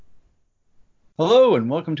Hello and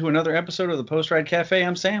welcome to another episode of the Post Ride Cafe.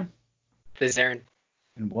 I'm Sam. This is Aaron.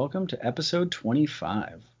 And welcome to episode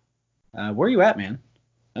 25. Where are you at, man?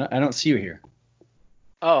 I don't see you here.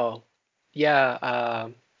 Oh, yeah,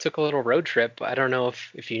 took a little road trip. I don't know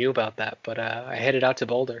if you knew about that, but I headed out to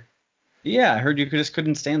Boulder. Yeah, I heard you just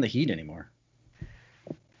couldn't stand the heat anymore.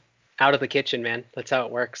 Out of the kitchen, man. That's how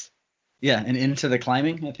it works. Yeah, and into the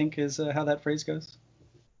climbing, I think is how that phrase goes.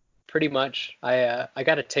 Pretty much. I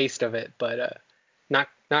got a taste of it, but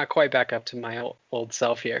not quite back up to my old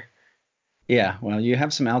self here. Yeah, well, you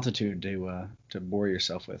have some altitude to bore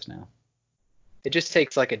yourself with now. It just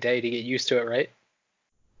takes like a day to get used to it, right?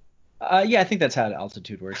 Yeah, I think that's how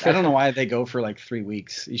altitude works. I don't know why they go for like 3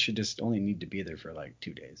 weeks. You should just only need to be there for like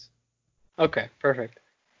 2 days. Okay, perfect.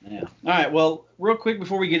 Yeah. All right. Well, real quick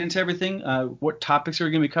before we get into everything, what topics are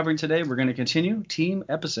we going to be covering today? We're going to continue team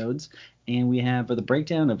episodes, and we have the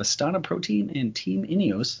breakdown of Astana Protein and Team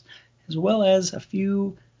Ineos, as well as a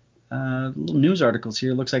few little news articles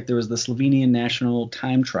here. It looks like there was the Slovenian National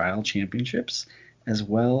Time Trial Championships, as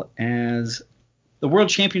well as the World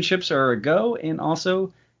Championships are a go, and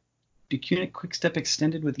also Deceuninck Quick Step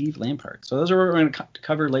Extended with Yves Lampard. So those are what we're going to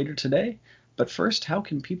cover later today. But first, how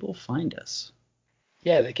can people find us?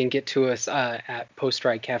 Yeah, they can get to us at Post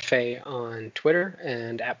Ride Cafe on Twitter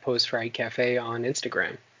and at Post Ride Cafe on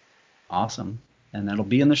Instagram. Awesome. And that'll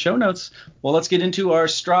be in the show notes. Well, let's get into our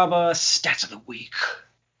Strava stats of the week.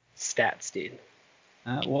 Stats, dude.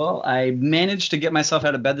 Well, I managed to get myself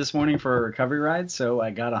out of bed this morning for a recovery ride, so I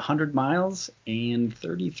got 100 miles and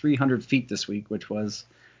 3,300 feet this week, which was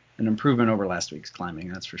an improvement over last week's climbing,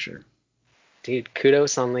 that's for sure. Dude,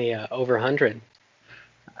 kudos on the over 100.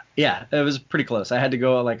 Yeah, it was pretty close. I had to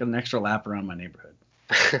go like an extra lap around my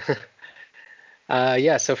neighborhood.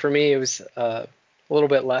 Yeah, so for me, it was a little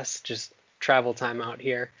bit less, just travel time out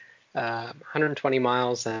here. 120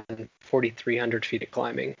 miles and 4,300 feet of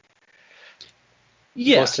climbing.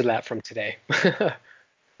 Yeah, Most of that from today.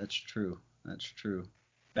 that's true. That's true.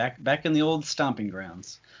 Back in the old stomping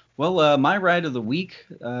grounds. Well, my ride of the week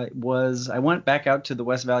was I went back out to the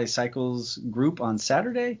West Valley Cycles group on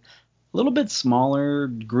Saturday. A little bit smaller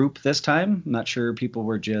group this time. I'm not sure people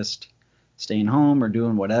were just staying home or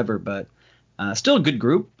doing whatever, but still a good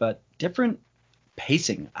group, but different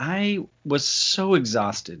pacing. I was so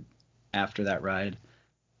exhausted after that ride.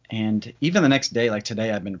 And even the next day, like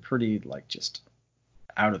today, I've been pretty like just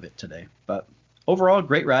out of it today. But overall,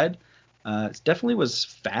 great ride. It definitely was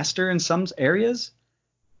faster in some areas.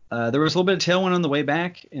 There was a little bit of tailwind on the way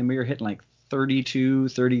back, and we were hitting like 32,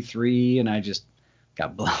 33, and I just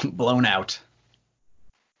got blown out.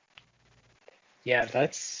 Yeah,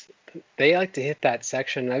 they like to hit that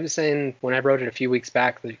section. I was saying when I rode it a few weeks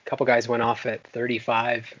back, a couple guys went off at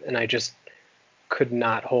 35, and I just could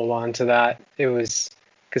not hold on to that. It was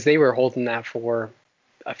because they were holding that for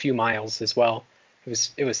a few miles as well.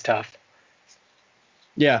 It was tough.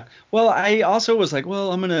 Yeah. Well, I also was like,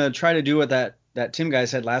 well, I'm gonna try to do what that Tim guy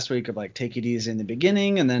said last week of like take it easy in the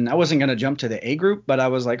beginning, and then I wasn't gonna jump to the A group, but I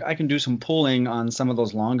was like, I can do some pulling on some of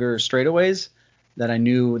those longer straightaways that I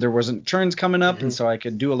knew there wasn't turns coming up, and Hmm. so I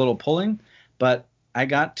could do a little pulling. But I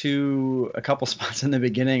got to a couple spots in the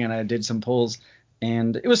beginning, and I did some pulls,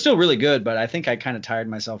 and it was still really good, but I think I kind of tired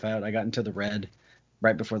myself out. I got into the red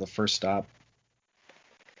right before the first stop.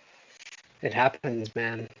 It happens,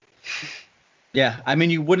 man. Yeah, I mean,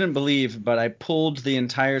 you wouldn't believe, but I pulled the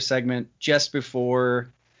entire segment just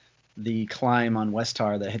before the climb on West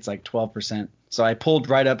Tar that hits like 12%. So I pulled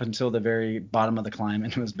right up until the very bottom of the climb,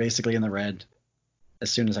 and it was basically in the red as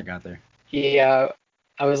soon as I got there. Yeah,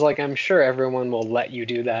 I was like, I'm sure everyone will let you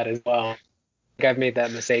do that as well. Like I've made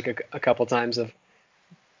that mistake a couple times of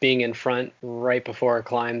being in front right before a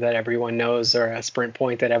climb that everyone knows or a sprint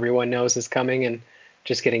point that everyone knows is coming and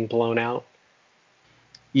just getting blown out.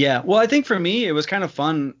 Yeah, well, I think for me, it was kind of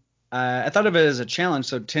fun. I thought of it as a challenge.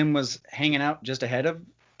 So Tim was hanging out just ahead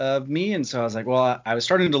of me, and so I was like, well, I was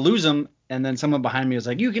starting to lose him, and then someone behind me was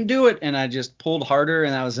like, you can do it, and I just pulled harder,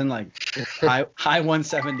 and I was in like high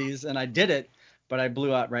 170s, and I did it, but I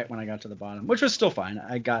blew out right when I got to the bottom, which was still fine.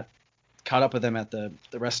 I got caught up with them at the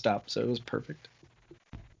rest stop, so it was perfect.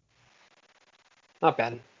 Not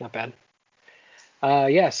bad, not bad.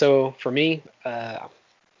 Yeah, so for me,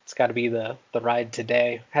 it's got to be the ride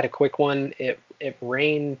today. Had a quick one. It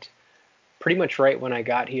rained pretty much right when I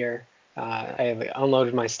got here. I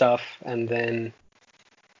unloaded my stuff and then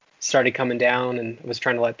started coming down and was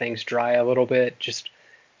trying to let things dry a little bit. Just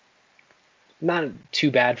not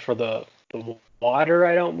too bad for the water.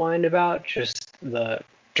 I don't mind about just the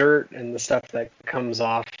dirt and the stuff that comes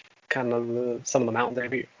off kind of some of the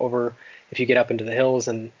mountains over if you get up into the hills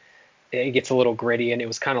and it gets a little gritty, and it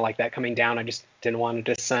was kind of like that coming down. I just didn't want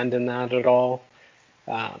to descend in that at all.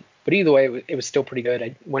 But either way, it was still pretty good.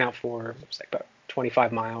 I went out for it was like about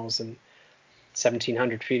 25 miles and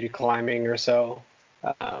 1,700 feet of climbing or so.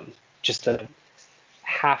 Just a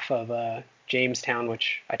half of Jamestown,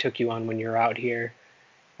 which I took you on when you were out here.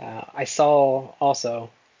 I saw also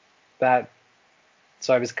that,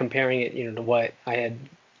 so I was comparing it, to what I had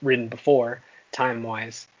ridden before,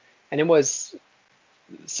 time-wise, and it was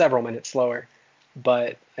several minutes slower.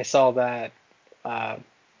 But I saw that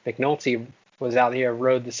McNulty was out here,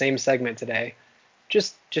 rode the same segment today,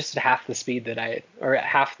 just at half the speed that or at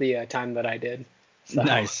half the time that I did. So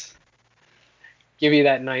Nice. give you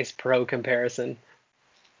that nice pro comparison.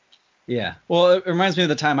 Yeah. Well, it reminds me of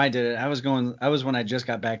the time I did it. I was when I just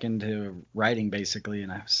got back into riding basically,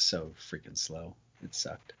 and I was so freaking slow. It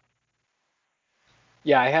sucked.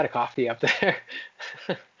 Yeah, I had a coffee up there.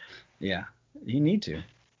 Yeah. You need to.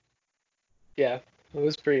 Yeah, it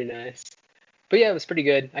was pretty nice. But yeah, it was pretty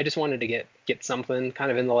good. I just wanted to get something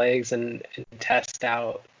kind of in the legs and test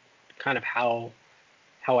out kind of how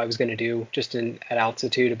I was going to do just at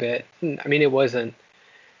altitude a bit. I mean, it wasn't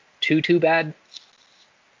too bad.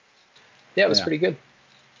 Yeah, it was Yeah. pretty good.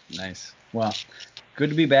 Nice. Well,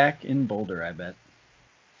 good to be back in Boulder, I bet.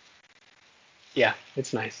 Yeah,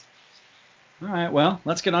 it's nice. All right. Well,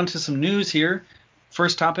 let's get on to some news here.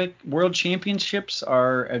 First topic, World Championships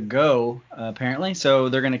are a go, apparently. So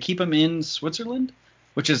they're going to keep them in Switzerland,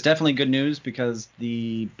 which is definitely good news because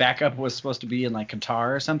the backup was supposed to be in like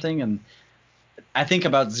Qatar or something. And I think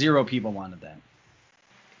about 0 people wanted that.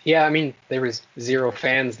 Yeah, I mean, there was 0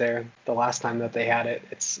 fans there the last time that they had it.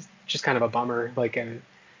 It's just kind of a bummer. Like,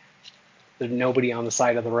 there's nobody on the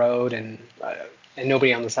side of the road, and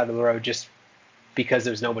nobody on the side of the road just because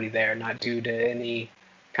there's nobody there, not due to any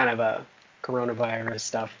kind of a coronavirus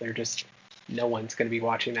stuff. They're just no one's going to be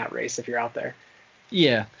watching that race if you're out there.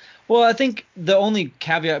 Yeah. Well, I think the only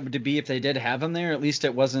caveat would be if they did have them there, at least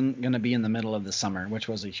it wasn't going to be in the middle of the summer, which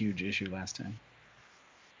was a huge issue last time.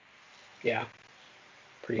 Yeah,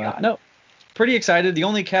 pretty But hot. no, pretty excited. The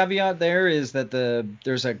only caveat there is that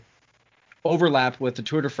there's a overlap with the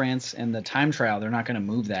Tour de France and the time trial. They're not going to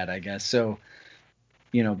move that, I guess. So,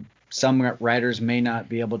 some riders may not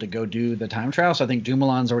be able to go do the time trial. So I think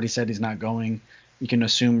Dumoulin's already said he's not going. You can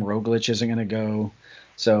assume Roglic isn't going to go.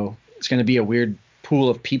 So it's going to be a weird pool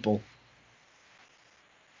of people.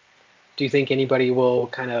 Do you think anybody will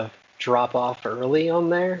kind of drop off early on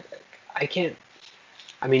there? I can't.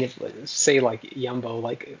 I mean, if say like Yumbo,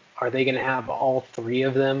 like, are they going to have all 3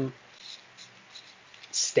 of them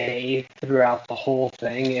stay throughout the whole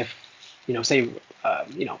thing? If say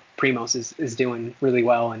Primos is doing really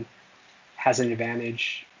well and has an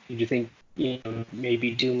advantage, do you think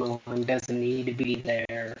maybe Dumoulin doesn't need to be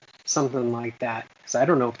there, something like that? Because I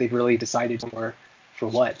don't know if they've really decided for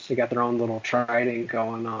what. They got their own little trident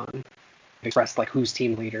going on. Expressed like who's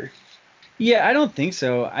team leader. Yeah, I don't think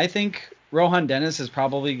so. I think Rohan Dennis is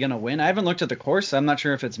probably going to win. I haven't looked at the course. I'm not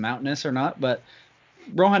sure if it's mountainous or not, but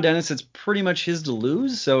Rohan Dennis, it's pretty much his to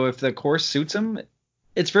lose. So if the course suits him,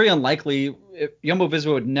 it's very unlikely. Jumbo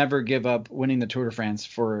Visma would never give up winning the Tour de France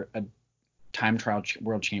for a time trial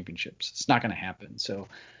world championships. It's not going to happen. So,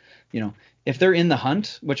 if they're in the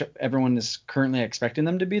hunt, which everyone is currently expecting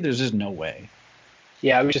them to be, there's just no way.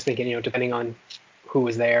 Yeah, I was just thinking, depending on who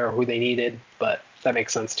was there or who they needed, but that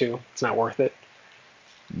makes sense too. It's not worth it.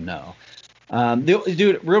 No.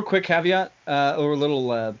 Dude, real quick caveat or a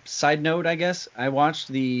little side note, I guess. I watched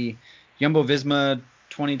the Jumbo Visma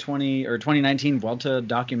 2020 or 2019 Vuelta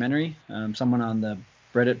documentary. Someone on the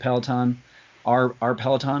Reddit Peloton, our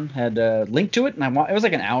Peloton, had linked to it, and it was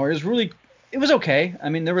like an hour. It was okay. I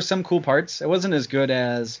mean, there were some cool parts. It wasn't as good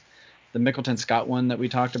as the Mickelton Scott one that we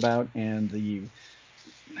talked about, and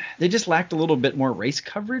they just lacked a little bit more race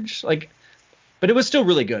coverage. But it was still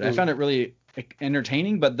really good. I found it really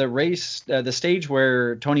entertaining. But the race, the stage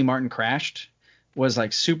where Tony Martin crashed was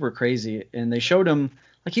like super crazy. And they showed him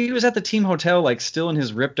like he was at the team hotel, like still in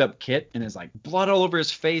his ripped up kit and his like blood all over his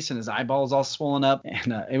face and his eyeballs all swollen up.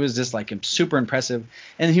 And it was just like super impressive.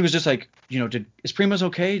 And he was just like, is Primoz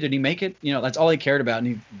okay? Did he make it? That's all he cared about. And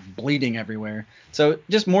he's bleeding everywhere. So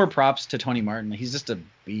just more props to Tony Martin. He's just a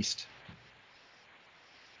beast.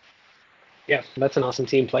 Yeah, that's an awesome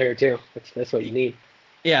team player too. That's what you need.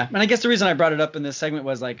 Yeah, and I guess the reason I brought it up in this segment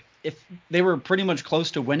was like if they were pretty much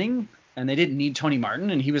close to winning and they didn't need Tony Martin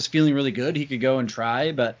and he was feeling really good, he could go and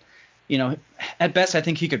try. But, at best I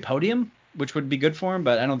think he could podium, which would be good for him.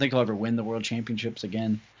 But I don't think he'll ever win the World Championships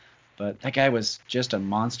again. But that guy was just a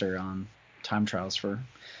monster on time trials for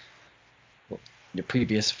the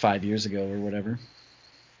previous 5 years ago or whatever.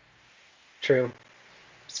 True.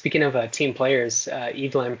 Speaking of team players,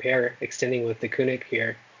 Yves Lampaert extending with the Deceuninck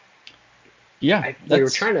here. Yeah, We were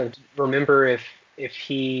trying to remember if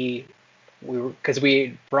he because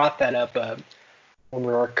we brought that up when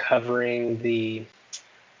we were covering the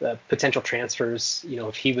potential transfers.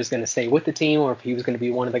 If he was going to stay with the team or if he was going to be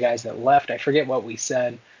one of the guys that left. I forget what we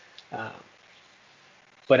said,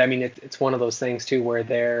 but I mean it's one of those things too where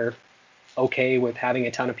they're okay with having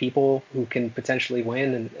a ton of people who can potentially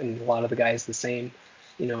win, and a lot of the guys the same,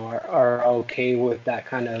 are okay with that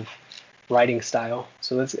kind of writing style.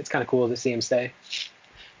 So it's kind of cool to see him stay.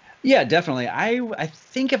 Yeah, definitely. I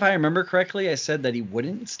think if I remember correctly, I said that he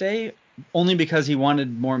wouldn't stay only because he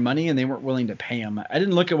wanted more money and they weren't willing to pay him. I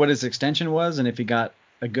didn't look at what his extension was and if he got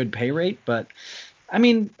a good pay rate, but I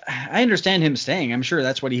mean, I understand him staying. I'm sure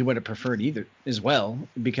that's what he would have preferred either as well,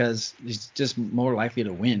 because he's just more likely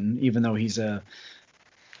to win, even though he's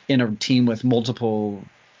in a team with multiple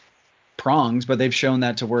prongs, but they've shown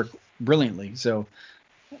that to work brilliantly. So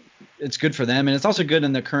it's good for them, and it's also good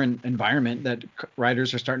in the current environment that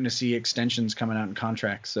riders are starting to see extensions coming out in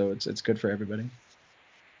contracts. So it's good for everybody.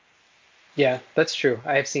 Yeah, that's true.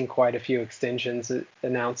 I have seen quite a few extensions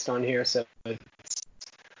announced on here, so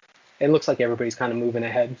it looks like everybody's kind of moving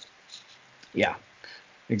ahead. Yeah,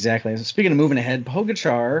 exactly. So speaking of moving ahead,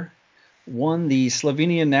 Pogačar won the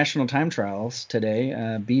Slovenian national time trials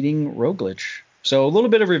today, beating Roglic. So a little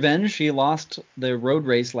bit of revenge. He lost the road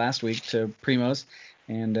race last week to Primoz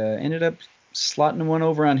and ended up slotting one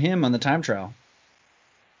over on him on the time trial.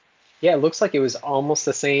 Yeah, it looks like it was almost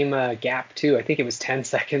the same gap too. I think it was 10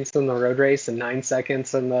 seconds in the road race and 9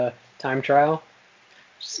 seconds in the time trial.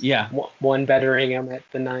 Yeah. One bettering him at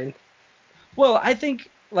the 9. Well, I think,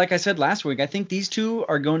 like I said last week, I think these two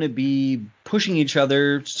are going to be pushing each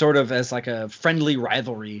other sort of as like a friendly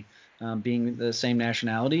rivalry, being the same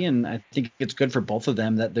nationality. And I think it's good for both of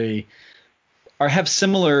them that they have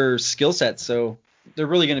similar skill sets. So they're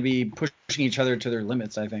really going to be pushing each other to their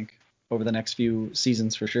limits, I think, over the next few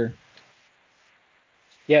seasons for sure.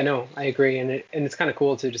 Yeah, no, I agree. And it's kind of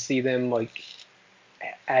cool to just see them like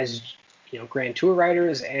as Grand Tour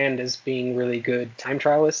riders and as being really good time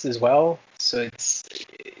trialists as well. So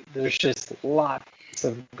there's just lots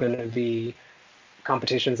of going to be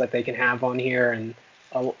competitions that they can have on here, and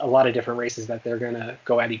a lot of different races that they're going to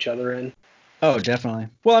go at each other in. Oh, definitely.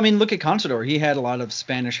 Well, I mean, look at Contador. He had a lot of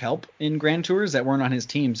Spanish help in Grand Tours that weren't on his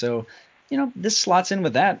team. So, this slots in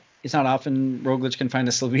with that. It's not often Roglic can find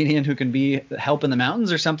a Slovenian who can be help in the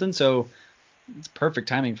mountains or something. So it's perfect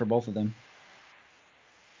timing for both of them.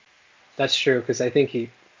 That's true, because I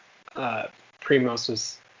think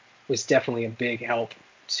Primoz was definitely a big help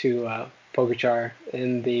to Pogačar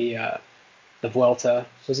in the Vuelta.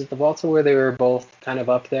 Was it the Vuelta where they were both kind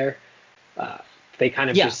of up there? They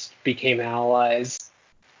kind of just became allies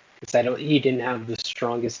because he didn't have the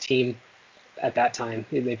strongest team at that time.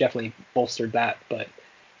 They definitely bolstered that, but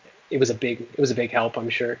it was a big help, I'm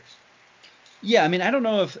sure. Yeah, I mean, I don't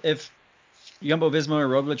know if Jumbo-Visma or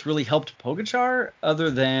Roglic really helped Pogačar, other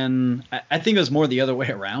than I think it was more the other way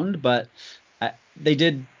around, but they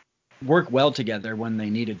did work well together when they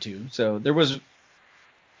needed to. So there was,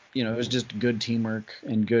 it was just good teamwork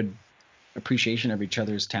and good appreciation of each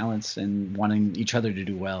other's talents and wanting each other to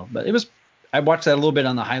do well. But I watched that a little bit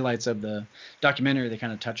on the highlights of the documentary. They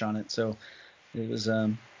kind of touch on it. So it was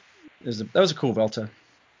that was a cool Vuelta.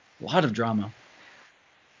 A lot of drama.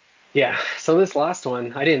 Yeah. So this last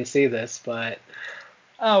one, I didn't see this, but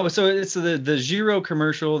oh, so it's the Giro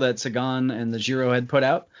commercial that Sagan and the Giro had put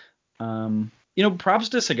out. Props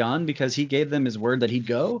to Sagan because he gave them his word that he'd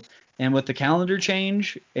go. And with the calendar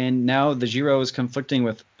change, and now the Giro is conflicting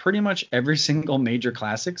with pretty much every single major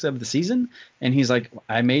classics of the season. And he's like,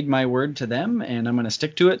 I made my word to them, and I'm going to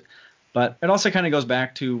stick to it. But it also kind of goes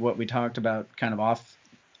back to what we talked about kind of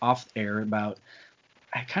off air about.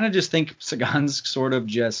 I kind of just think Sagan's sort of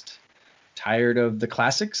just tired of the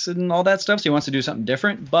classics and all that stuff. So he wants to do something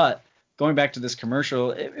different. But going back to this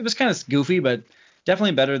commercial, it was kind of goofy, but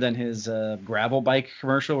definitely better than his gravel bike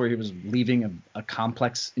commercial where he was leaving a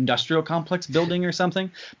complex industrial complex building or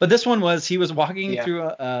something. But this one was he was walking through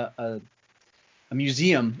a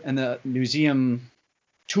museum, and the museum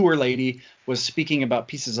tour lady was speaking about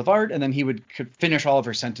pieces of art, and then he could finish all of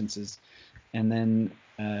her sentences. And then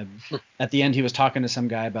at the end, he was talking to some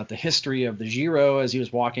guy about the history of the Giro as he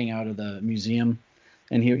was walking out of the museum,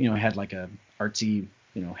 and he had like a artsy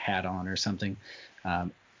hat on or something.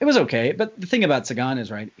 It was okay, but the thing about Sagan is,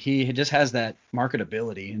 right, he just has that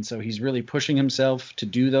marketability, and so he's really pushing himself to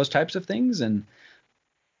do those types of things, and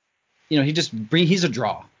he's a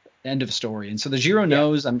draw. End of story. And so the Giro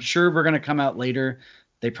knows. I'm sure we're going to come out later.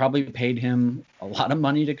 They probably paid him a lot of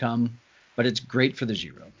money to come. but it's great for the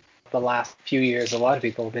Giro. The last few years, a lot of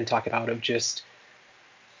people have been talking about of just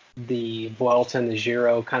the Vuelta and the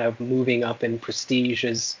Giro kind of moving up in prestige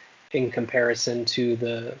as in comparison to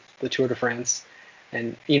the Tour de France.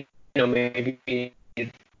 And, maybe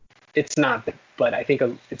it's not, but I think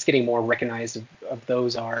it's getting more recognized of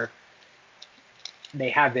those they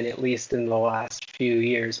have been, at least in the last few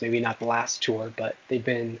years, maybe not the last tour, but they've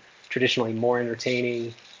been traditionally more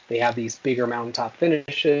entertaining. They have these bigger mountaintop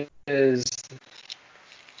finishes.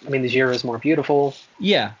 I mean, the Giro is more beautiful.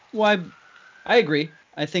 Yeah, well, I agree.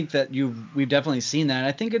 I think that we've definitely seen that.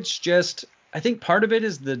 I think part of it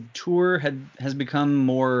is the tour has become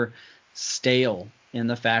more stale in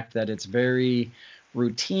the fact that it's very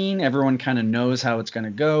routine. Everyone kind of knows how it's going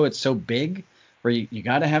to go. It's so big where you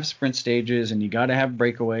got to have sprint stages and you got to have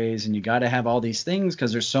breakaways and you got to have all these things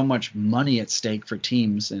because there's so much money at stake for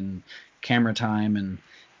teams and camera time. And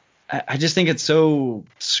I just think it's so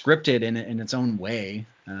scripted in its own way.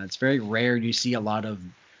 It's very rare you see a lot of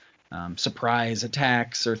surprise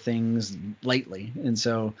attacks or things lately. And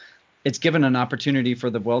so it's given an opportunity for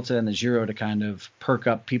the Vuelta and the Giro to kind of perk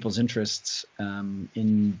up people's interests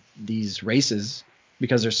in these races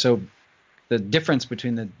because the difference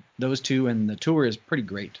between those two and the Tour is pretty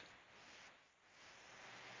great.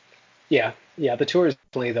 Yeah, the Tour is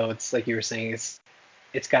definitely, though, it's like you were saying,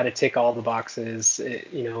 it's got to tick all the boxes,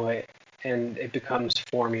 and it becomes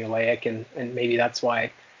formulaic, and maybe that's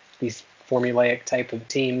why these formulaic type of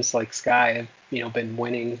teams like Sky have been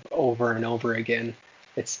winning over and over again.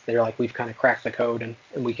 They're like, we've kind of cracked the code, and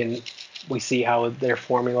we see how their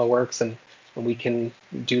formula works, and we can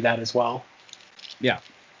do that as well. Yeah,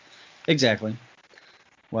 exactly.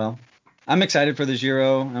 Well, I'm excited for the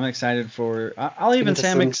Giro. I'm excited for. I'll even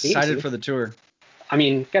say I'm excited for the Tour. I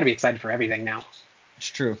mean, got to be excited for everything now. It's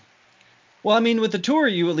true. Well, I mean, with the Tour,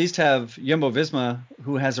 you at least have Jumbo-Visma,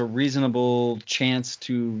 who has a reasonable chance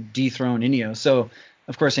to dethrone Ineos. So,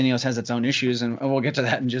 of course, Ineos has its own issues, and we'll get to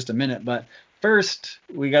that in just a minute. But first,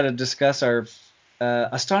 we got to discuss our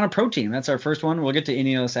Astana Pro Team. That's our first one. We'll get to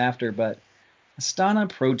Ineos after, but Astana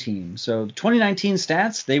Pro Team. So, 2019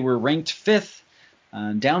 stats, they were ranked 5th,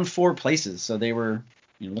 down 4 places. So they were,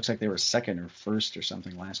 looks like they were 2nd or 1st or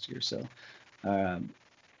something last year. So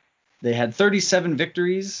they had 37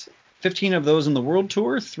 victories. 15 of those in the World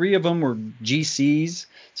Tour. 3 of them were GCs.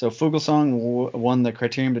 So Fuglsang won the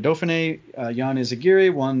Criterium de Dauphiné. Jan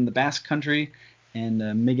Izagirre won the Basque Country.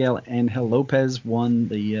 And Miguel Angel Lopez won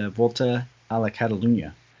the Volta a la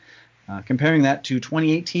Catalunya. Comparing that to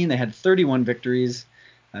 2018, they had 31 victories,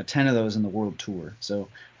 10 of those in the World Tour. So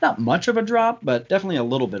not much of a drop, but definitely a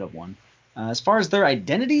little bit of one. As far as their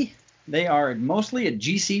identity, they are mostly a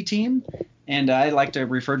GC team, and I like to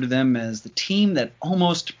refer to them as the team that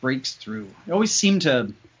almost breaks through. They always seem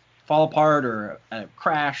to fall apart or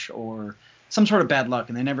crash or some sort of bad luck,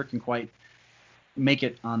 and they never can quite make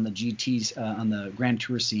it on the GTs, on the Grand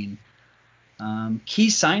Tour scene. Key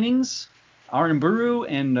signings, Aramburu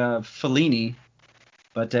and Fellini,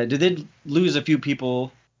 but they did lose a few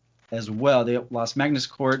people as well. They lost Magnus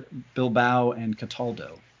Cort, Bilbao, and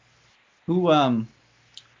Cataldo. Who are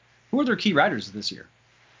their key riders this year?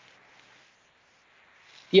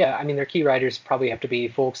 Yeah, I mean, their key riders probably have to be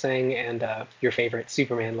Fuglsang and your favorite,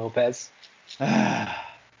 Superman Lopez. Yeah.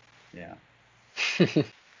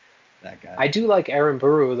 That guy. I do like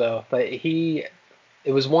Aramburu, though, but it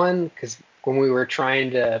was one because when we were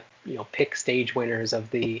trying to, pick stage winners of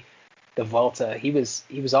the Volta, he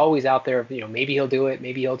was always out there, maybe he'll do it,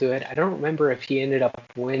 maybe he'll do it. I don't remember if he ended up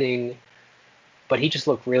winning, but he just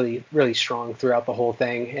looked really, really strong throughout the whole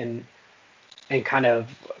thing and kind of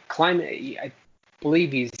climbing. I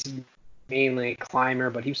believe he's mainly a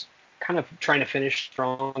climber, but he was kind of trying to finish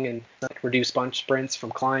strong and reduce bunch sprints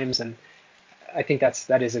from climbs, and I think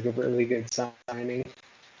that is a really good signing.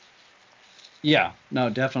 Yeah,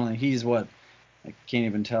 no, definitely. He's what? I can't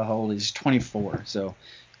even tell how old he's 24. So,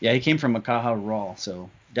 yeah, he came from Caja Rural. So,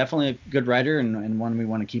 definitely a good rider and one we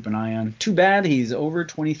want to keep an eye on. Too bad he's over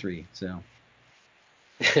 23. So,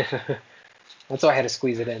 that's why I had to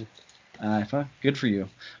squeeze it in. Good for you.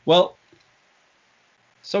 Well,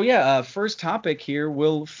 so yeah, first topic here.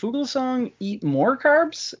 Will Fuglsang eat more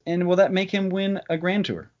carbs, and will that make him win a Grand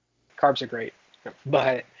Tour? Carbs are great,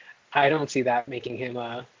 but I don't see that making him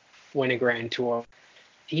win a Grand Tour.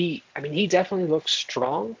 He definitely looks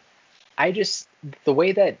strong. The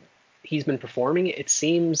way that he's been performing, it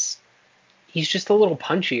seems he's just a little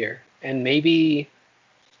punchier, and maybe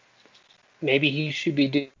he should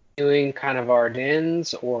be doing kind of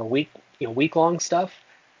Ardennes or week long stuff.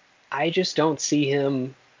 I just don't see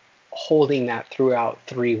him holding that throughout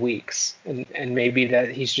 3 weeks, and maybe that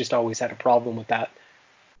he's just always had a problem with that.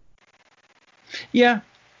 Yeah,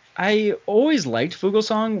 I always liked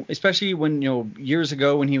Fuglsang, especially when, years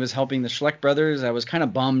ago when he was helping the Schleck brothers. I was kind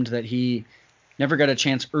of bummed that he never got a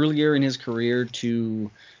chance earlier in his career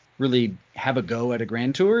to really have a go at a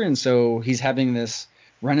Grand Tour, and so he's having this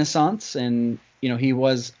renaissance. And he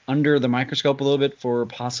was under the microscope a little bit for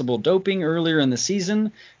possible doping earlier in the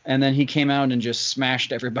season, and then he came out and just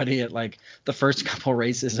smashed everybody at like the first couple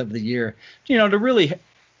races of the year. To really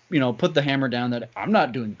put the hammer down that I'm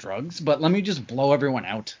not doing drugs, but let me just blow everyone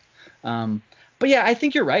out. Um, but yeah, I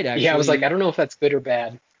think you're right, Yeah, I was like, I actually. don't know if that's good or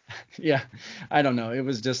bad. Yeah, I don't know. It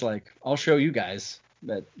was just like, I'll show you guys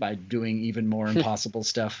that by doing even more impossible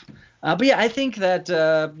stuff. But yeah, I think that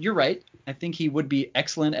you're right. I think he would be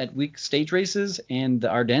excellent at week stage races and the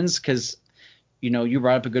Ardennes because, you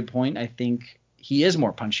brought up a good point. I think he is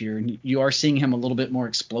more punchier, and you are seeing him a little bit more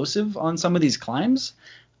explosive on some of these climbs.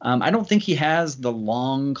 I don't think he has the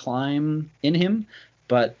long climb in him,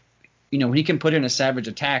 but he can put in a savage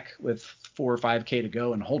attack with 4 or 5K to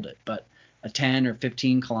go and hold it. But a 10 or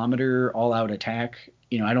 15 kilometer all out attack,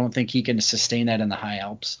 I don't think he can sustain that in the high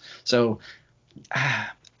Alps. So,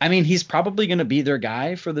 I mean, he's probably going to be their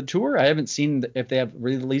guy for the tour. I haven't seen if they have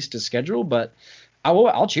released his schedule, but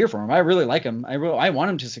I'll cheer for him. I really like him. I want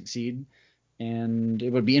him to succeed, and it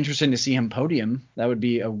would be interesting to see him podium. That would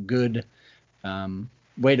be a good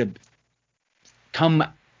way to come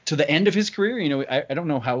to the end of his career. I don't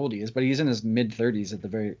know how old he is, but he's in his mid 30s at the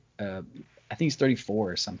very. I think he's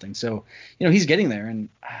 34 or something. So he's getting there, and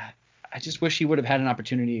I just wish he would have had an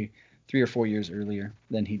opportunity 3 or 4 years earlier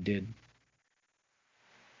than he did.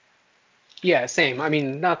 Yeah, same. I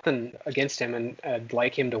mean, nothing against him, and I'd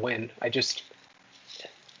like him to win. I just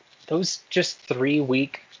those just 3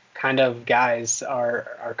 week kind of guys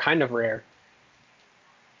are kind of rare.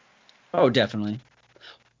 Oh, definitely.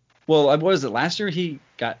 Well, what was it last year? He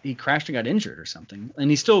crashed and got injured or something, and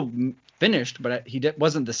he still finished, but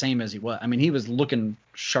wasn't the same as he was. I mean, he was looking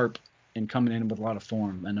sharp and coming in with a lot of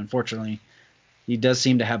form, and unfortunately, he does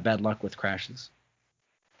seem to have bad luck with crashes.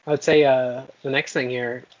 I would say the next thing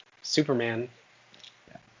here, Superman,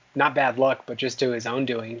 not bad luck, but just to his own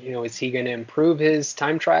doing. Is he going to improve his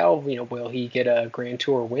time trial? Will he get a Grand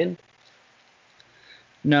Tour win?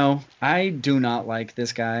 No, I do not like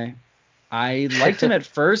this guy. I liked him at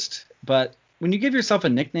first, but when you give yourself a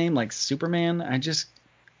nickname like Superman,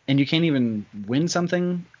 and you can't even win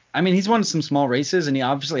something. I mean, he's won some small races and he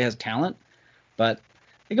obviously has talent, but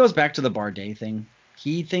it goes back to the Bardet thing.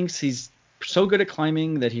 He thinks he's so good at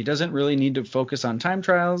climbing that he doesn't really need to focus on time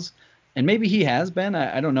trials, and maybe he has been.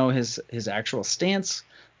 I don't know his actual stance.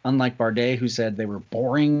 Unlike Bardet, who said they were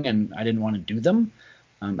boring and I didn't want to do them.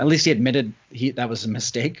 At least he admitted that was a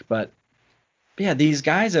mistake. But yeah, these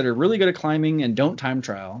guys that are really good at climbing and don't time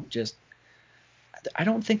trial, just I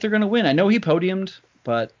don't think they're going to win. I know he podiumed,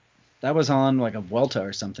 but that was on like a Vuelta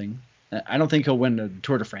or something. I don't think he'll win the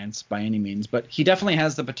Tour de France by any means, but he definitely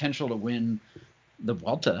has the potential to win the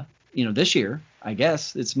Vuelta. This year, I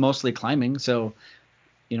guess it's mostly climbing. So,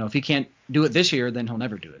 if he can't do it this year, then he'll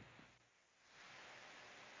never do it.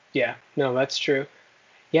 Yeah, no, that's true.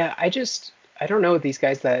 Yeah, I don't know these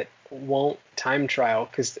guys that won't time trial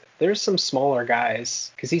because there's some smaller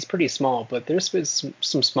guys because he's pretty small, but there's been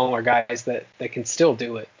some smaller guys that can still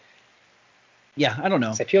do it. Yeah, I don't know.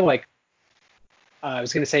 'Cause I feel like I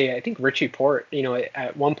was going to say I think Richie Port,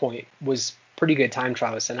 at one point was pretty good time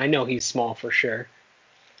trialist, and I know he's small for sure.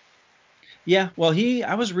 Yeah, well,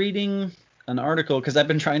 I was reading an article because I've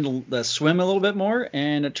been trying to swim a little bit more,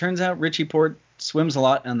 and it turns out Richie Port swims a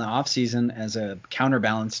lot in the off season as a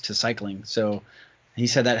counterbalance to cycling. So he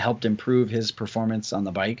said that helped improve his performance on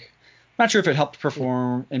the bike. Not sure if it helped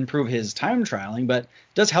improve his time trialing, but it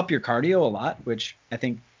does help your cardio a lot, which I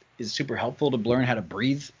think is super helpful to learn how to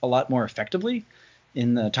breathe a lot more effectively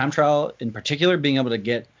in the time trial, in particular, being able to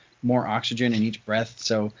get more oxygen in each breath.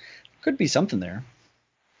 So could be something there.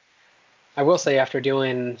 I will say after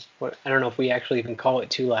doing what I don't know if we actually even call it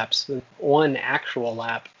 2 laps, one actual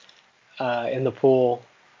lap in the pool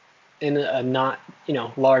in a not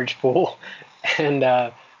large pool, and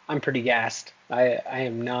I'm pretty gassed. I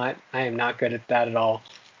am not good at that at all.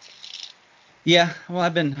 Yeah, well, I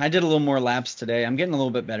did a little more laps today. I'm getting a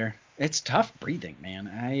little bit better. It's tough breathing,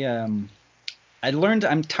 man. I learned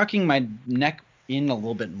I'm tucking my neck in a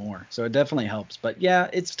little bit more, so it definitely helps. But yeah,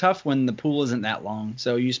 it's tough when the pool isn't that long,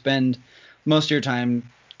 so you spend most of your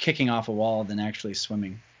time kicking off a wall than actually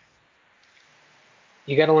swimming.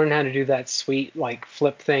 You got to learn how to do that sweet like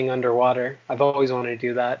flip thing underwater. I've always wanted to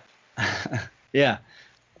do that. Yeah,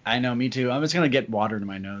 I know, me too. I'm just gonna get water to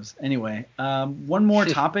my nose. Anyway, one more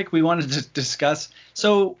topic we wanted to discuss.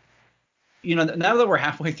 So, now that we're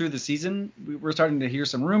halfway through the season, we're starting to hear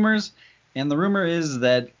some rumors. And the rumor is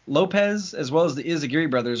that Lopez, as well as the Izagiri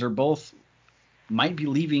brothers, are both might be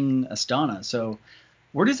leaving Astana. So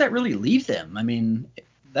where does that really leave them? I mean,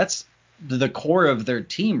 that's the core of their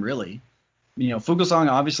team, really. Fuglsang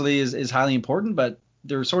obviously is highly important, but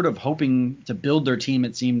they're sort of hoping to build their team,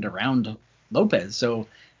 it seemed, around Lopez. So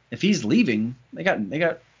if he's leaving, they got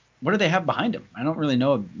what do they have behind him? I don't really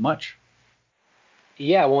know much.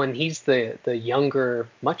 Yeah, well, and he's the younger,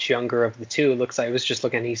 much younger of the two. It looks like I was just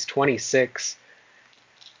looking, he's 26.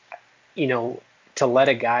 You know, to let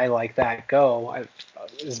a guy like that go,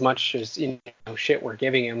 as much as shit we're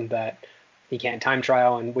giving him that he can't time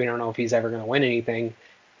trial and we don't know if he's ever going to win anything,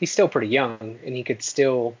 he's still pretty young and he could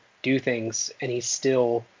still do things, and he's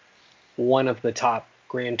still one of the top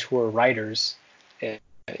Grand Tour riders.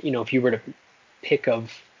 If you were to pick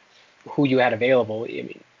of who you had available, I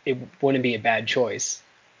mean, it wouldn't be a bad choice.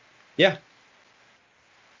 Yeah.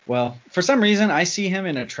 Well, for some reason, I see him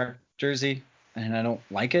in a Trek jersey, and I don't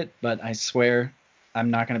like it, but I swear I'm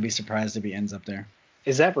not going to be surprised if he ends up there.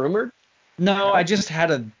 Is that rumored? No, it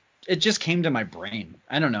just came to my brain.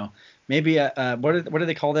 I don't know. Maybe what do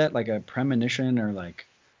they call that? Like a premonition or like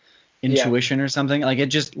intuition or something? Like it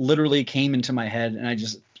just literally came into my head, and I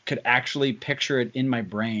just could actually picture it in my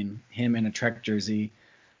brain, him in a Trek jersey.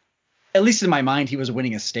 At least in my mind, he was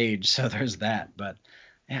winning a stage, so there's that. But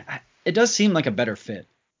yeah, it does seem like a better fit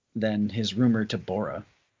than his rumor to Bora.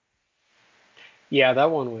 Yeah,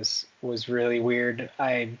 that one was really weird.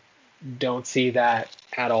 I don't see that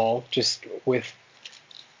at all. Just with,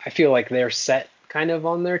 I feel like they're set kind of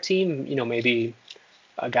on their team. Maybe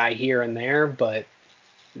a guy here and there, but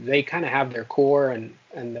they kind of have their core, and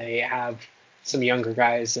they have some younger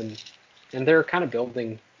guys, and they're kind of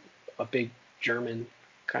building a big German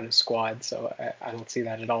kind of squad. So I don't see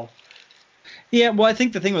that at all. Yeah, well, I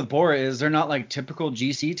think the thing with Bora is they're not like typical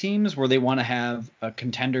GC teams where they want to have a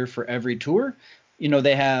contender for every tour.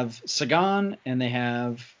 They have Sagan and they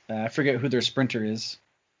have I forget who their sprinter is,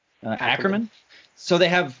 Ackerman. So they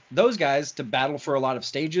have those guys to battle for a lot of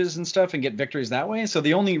stages and stuff and get victories that way. So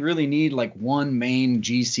they only really need like one main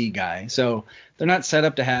GC guy. So they're not set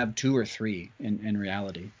up to have two or three in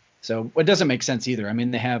reality. So it doesn't make sense either. I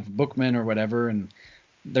mean, they have Bookman or whatever, and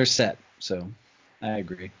they're set. So I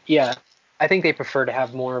agree. Yeah, I think they prefer to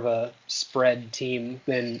have more of a spread team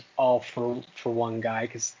than all for one guy,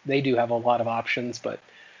 because they do have a lot of options. But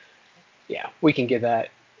yeah, we can get that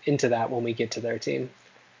into that when we get to their team.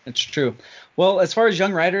 It's true. Well, as far as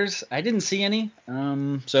young riders, I didn't see any.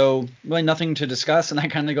 So really nothing to discuss, and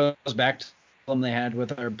that kind of goes back to the problem they had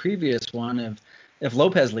with our previous one. If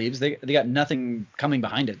Lopez leaves, they got nothing coming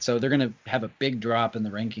behind it, so they're going to have a big drop in the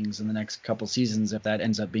rankings in the next couple seasons if that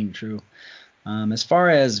ends up being true. As far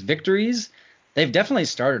as victories, they've definitely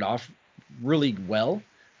started off really well,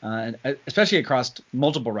 especially across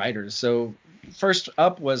multiple riders. So first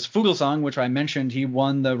up was Fuglsang, which I mentioned. He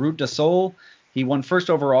won the Route du Sol. He won first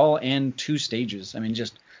overall and two stages. I mean,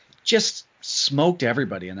 just smoked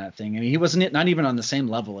everybody in that thing. I mean, he wasn't not even on the same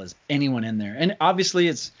level as anyone in there. And obviously,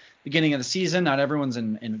 it's beginning of the season. Not everyone's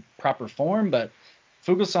in proper form, but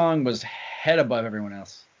Fuglsang was head above everyone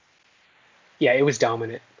else. Yeah, it was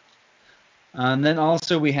dominant. And then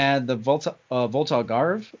also we had the Volta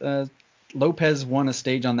Algarve. Lopez won a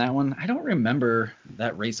stage on that one. I don't remember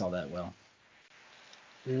that race all that well.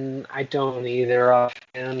 I don't either.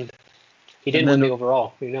 And he didn't win the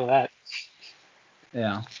overall. We know that.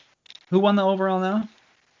 Yeah. Who won the overall now?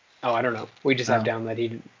 Oh, I don't know. We just have down that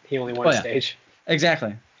he only won a stage.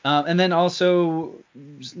 Exactly. And then also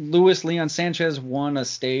Luis Leon Sanchez won a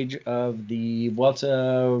stage of the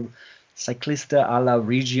Vuelta Ciclista a la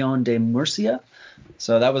Región de Murcia.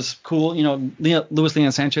 So that was cool. Luis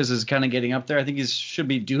Leon Sanchez is kind of getting up there. I think he should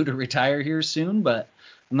be due to retire here soon, but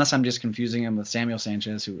unless I'm just confusing him with Samuel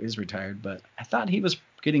Sanchez, who is retired. But I thought he was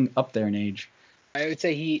getting up there in age. I would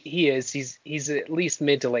say he is. He's at least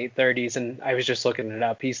mid to late 30s, and I was just looking it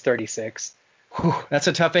up. He's 36. Whew, that's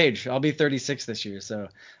a tough age. I'll be 36 this year, so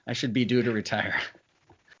I should be due to retire.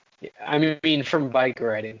 I mean, from bike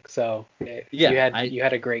riding. So you had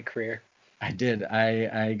a great career. I did.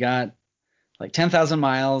 I got like 10,000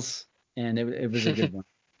 miles, and it was a good one.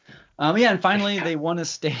 And finally they won a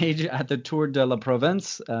stage at the Tour de la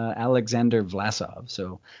Provence, Alexander Vlasov.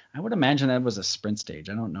 So I would imagine that was a sprint stage.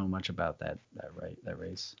 I don't know much about that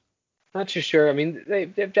race. Not too sure. I mean,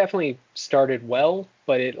 they've definitely started well,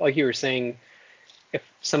 but like you were saying, if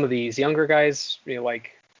some of these younger guys,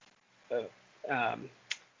 like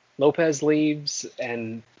Lopez leaves,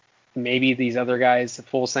 and maybe these other guys,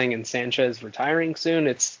 Fuglsang and Sanchez, retiring soon,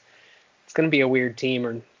 it's going to be a weird team,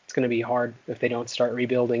 or it's going to be hard if they don't start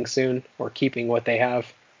rebuilding soon or keeping what they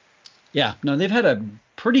have. Yeah, no, they've had a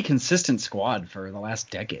pretty consistent squad for the last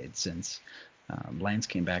decade since Lance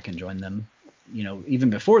came back and joined them. Even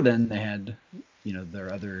before then, they had,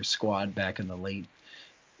 their other squad back in the late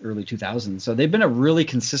early 2000s. So they've been a really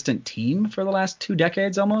consistent team for the last 2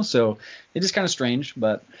 decades almost. So it is kind of strange,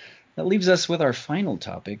 but that leaves us with our final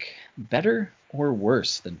topic: better or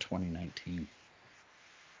worse than 2019?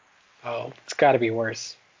 Oh, it's got to be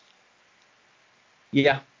worse.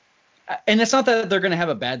 Yeah, and it's not that they're going to have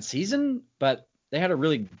a bad season, but they had a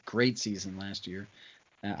really great season last year,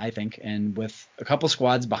 I think. And with a couple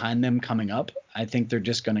squads behind them coming up, I think they're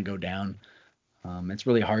just going to go down. It's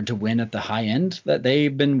really hard to win at the high end that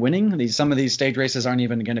they've been winning. Some of these stage races aren't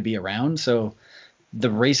even going to be around, so the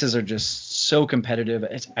races are just so competitive.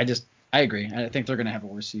 I agree. I think they're going to have a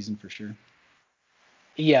worse season for sure.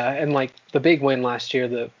 Yeah, and like the big win last year,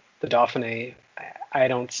 the Dauphiné, I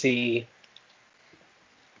don't see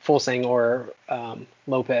Fulsang or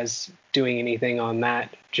Lopez doing anything on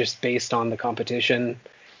that just based on the competition.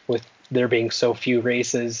 With there being so few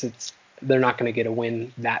races, they're not going to get a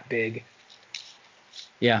win that big.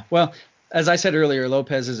 Yeah, well, as I said earlier,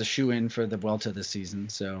 Lopez is a shoe-in for the Vuelta this season.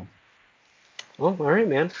 So, Well, all right,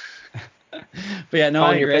 man. but yeah, no, I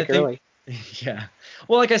Calling your agree. I pick think, early. yeah.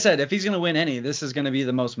 Well, like I said, if he's going to win any, this is going to be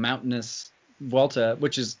the most mountainous Vuelta,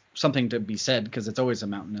 which is something to be said because it's always a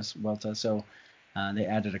mountainous Vuelta. So they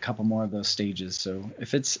added a couple more of those stages. So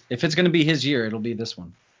if it's going to be his year, it'll be this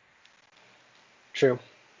one. True.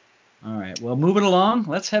 All right. Well, moving along,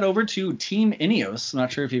 let's head over to Team Ineos.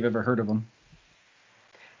 Not sure if you've ever heard of them.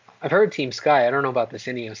 I've heard Team Sky. I don't know about this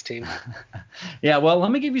Ineos team. Yeah, well,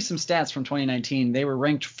 let me give you some stats from 2019. They were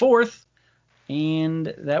ranked fourth,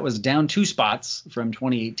 and that was down 2 spots from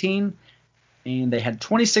 2018. And they had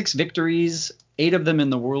 26 victories, 8 of them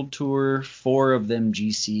in the World Tour, 4 of them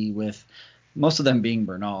GC, with most of them being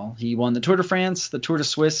Bernal. He won the Tour de France, the Tour de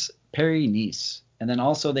Suisse, Paris-Nice. And then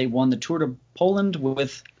also they won the Tour de Poland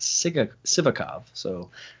with Sivakov.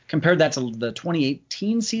 So compared that to the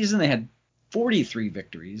 2018 season, they had 43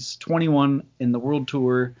 victories, 21 in the World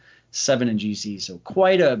Tour, 7 in GC. So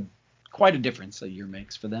quite a difference a year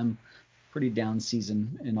makes for them. Pretty down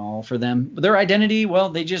season in all for them. But their identity, well,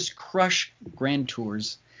 they just crush Grand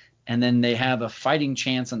Tours, and then they have a fighting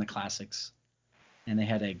chance in the Classics. And they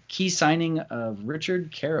had a key signing of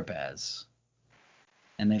Richard Carapaz.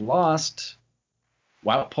 And they lost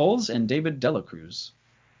Wout Poels and David Delacruz.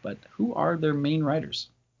 But who are their main riders?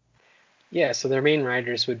 Yeah, so their main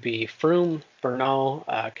riders would be Froome, Bernal,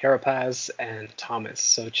 Carapaz, and Thomas.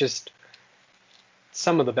 So just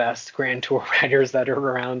some of the best Grand Tour riders that are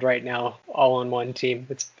around right now, all on one team.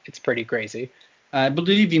 It's pretty crazy. I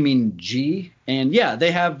believe you mean G. And yeah,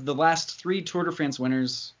 they have the last 3 Tour de France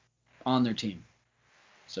winners on their team.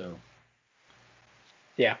 So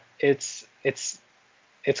Yeah, it's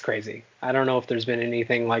crazy. I don't know if there's been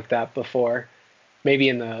anything like that before. Maybe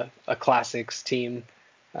in a classics team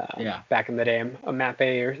yeah. back in the day, a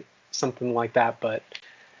Mappe or something like that. But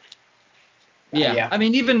Yeah, yeah, I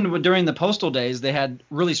mean, even during the postal days, they had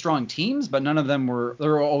really strong teams, but none of them they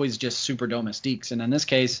were always just super domestiques. And in this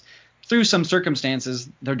case, through some circumstances,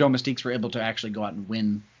 their domestiques were able to actually go out and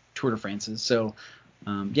win Tour de France's. So,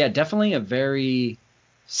 yeah, definitely a very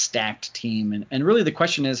stacked team. And really the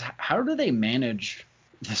question is, how do they manage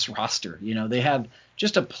this roster? They have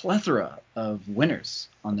just a plethora of winners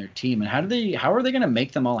on their team. And how are they going to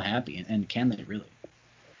make them all happy? And can they really?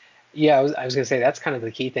 yeah, I was gonna say that's kind of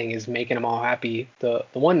the key thing is making them all happy. The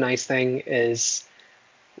one nice thing is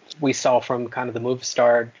we saw from kind of the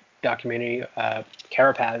Movistar documentary,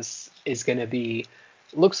 Carapaz is going to be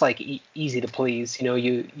looks like easy to please.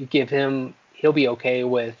 You give him, he'll be okay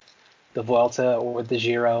with the Vuelta or the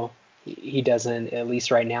Giro. He doesn't, at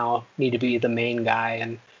least right now, need to be the main guy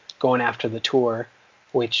and going after the Tour,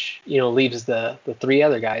 which leaves the 3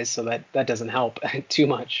 other guys, so that doesn't help too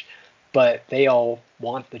much. But they all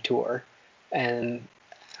want the Tour, and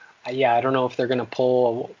yeah, I don't know if they're going to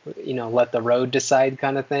pull, let the road decide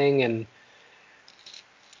kind of thing. And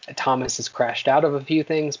Thomas has crashed out of a few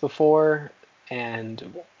things before,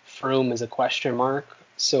 and Froome is a question mark.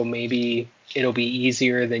 So maybe it'll be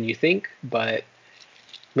easier than you think, but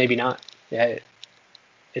maybe not. Yeah,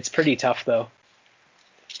 it's pretty tough though.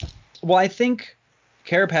 Well, I think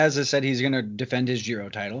Carapaz has said he's going to defend his Giro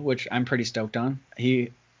title, which I'm pretty stoked on.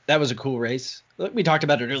 That was a cool race. We talked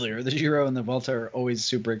about it earlier. The Giro and the Vuelta are always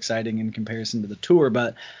super exciting in comparison to the Tour,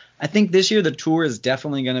 but I think this year the Tour is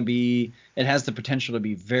definitely going to be. It has the potential to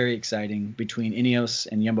be very exciting between Ineos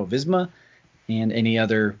and Jumbo-Visma and any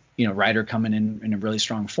other rider coming in a really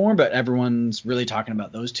strong form. But everyone's really talking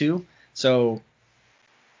about those two. So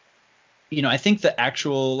I think the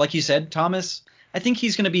actual, like you said, Thomas, I think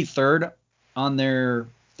he's going to be third on their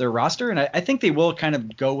roster, and I think they will kind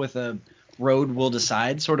of go with a road will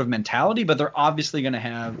decide sort of mentality, but they're obviously going to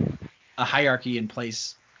have a hierarchy in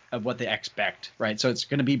place of what they expect, right? So it's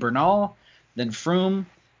going to be Bernal, then Froome,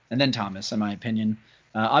 and then Thomas, in my opinion.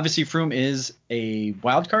 Obviously, Froome is a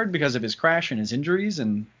wild card because of his crash and his injuries,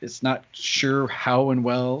 and it's not sure how and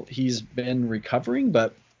well he's been recovering.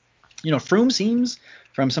 But, Froome seems,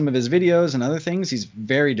 from some of his videos and other things, he's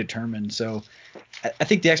very determined. So I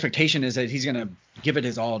think the expectation is that he's going to give it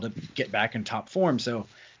his all to get back in top form. So,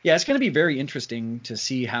 yeah, it's going to be very interesting to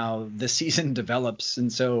see how this season develops.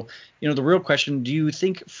 And so, the real question, do you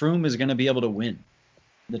think Froome is going to be able to win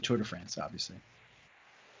the Tour de France, obviously?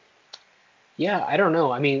 Yeah, I don't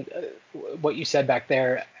know. I mean, what you said back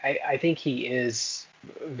there, I think he is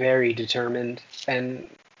very determined, and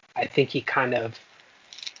I think he kind of,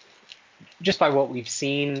 just by what we've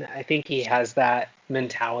seen, I think he has that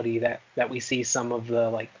mentality that we see some of the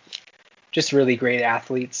like just really great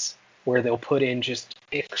athletes where they'll put in just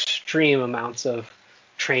extreme amounts of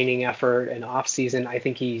training effort and off season. I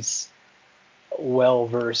think he's well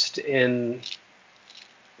versed in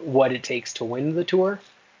what it takes to win the tour.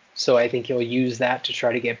 So I think he'll use that to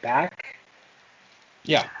try to get back.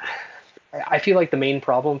 Yeah. I feel like the main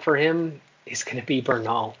problem for him is going to be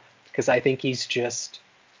Bernal, because I think he's just,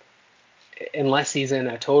 unless he's in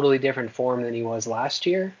a totally different form than he was last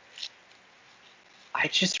year, I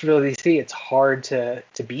just really see it's hard to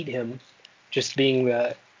beat him, just being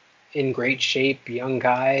the in great shape young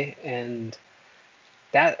guy, and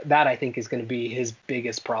that I think is going to be his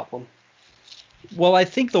biggest problem. Well, I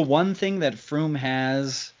think the one thing that Froome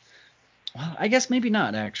has, well, I guess maybe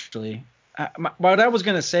not actually. What I was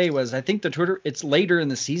going to say was I think the Tour, it's later in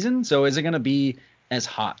the season, so is it going to be as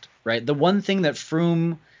hot, right? The one thing that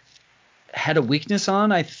Froome had a weakness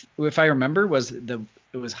on, if I remember, was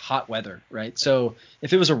it was hot weather, right? So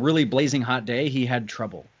if it was a really blazing hot day, he had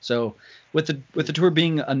trouble. So with the Tour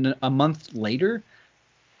being a month later,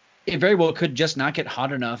 it very well could just not get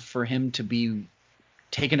hot enough for him to be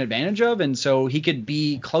taken advantage of, and so he could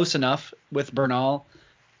be close enough with Bernal,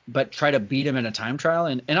 but try to beat him in a time trial.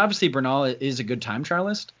 And obviously Bernal is a good time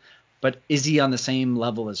trialist, but is he on the same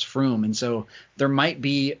level as Froome? And so there might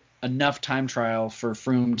be enough time trial for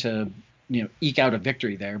Froome to eke out a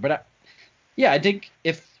victory there. But I think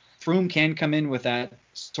if Froome can come in with that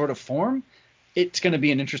sort of form, it's going to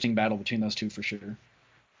be an interesting battle between those two for sure.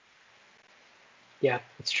 Yeah,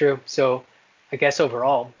 it's true. So I guess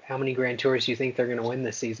overall, how many Grand Tours do you think they're going to win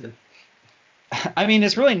this season? I mean,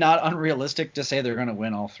 it's really not unrealistic to say they're going to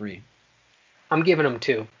win all three. I'm giving them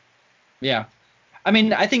 2. Yeah. I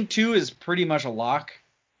mean, I think 2 is pretty much a lock,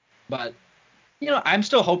 but I'm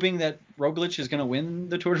still hoping that Roglic is going to win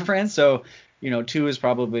the Tour de France. So, 2 is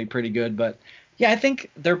probably pretty good. But yeah, I think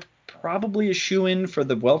they're probably a shoe-in for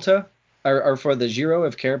the Vuelta or for the Giro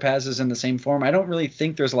if Carapaz is in the same form. I don't really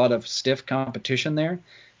think there's a lot of stiff competition there.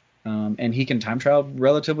 And he can time trial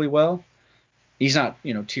relatively well. He's not,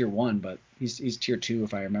 tier 1, but he's tier 2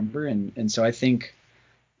 if I remember. And so I think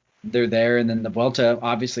they're there. And then the Vuelta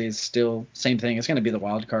obviously is still same thing. It's going to be the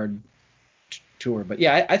wild card tour. But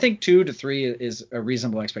yeah, I think 2 to 3 is a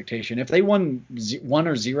reasonable expectation. If they won 1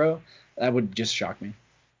 or 0, that would just shock me.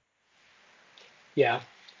 Yeah.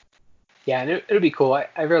 Yeah, and it'll be cool.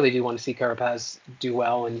 I really do want to see Carapaz do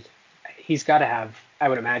well, and he's got to have, I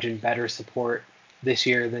would imagine, better support this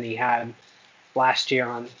year than he had last year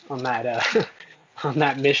on that on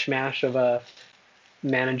that mishmash of a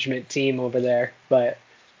management team over there. But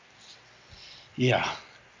yeah,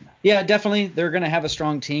 definitely they're going to have a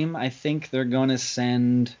strong team. I think they're going to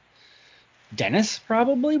send Dennis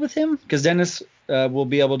probably with him because Dennis will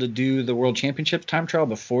be able to do the World Championship time trial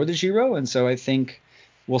before the Giro, and so I think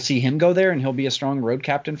we'll see him go there, and he'll be a strong road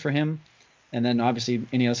captain for him. And then obviously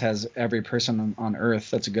Ineos has every person on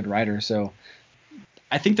earth that's a good rider, so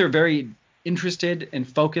I think they're very interested and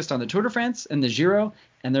focused on the Tour de France and the Giro,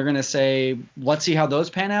 and they're going to say, let's see how those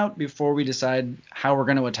pan out before we decide how we're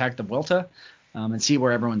going to attack the Vuelta and see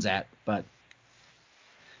where everyone's at. But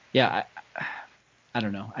yeah, I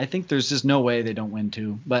don't know. I think there's just no way they don't win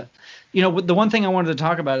 2. But, the one thing I wanted to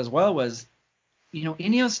talk about as well was,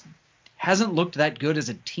 Ineos hasn't looked that good as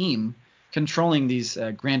a team controlling these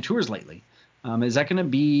Grand Tours lately. Is that going to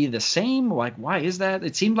be the same? Like, why is that?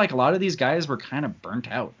 It seemed like a lot of these guys were kind of burnt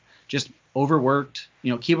out, just overworked.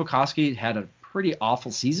 Kwiatkowski had a pretty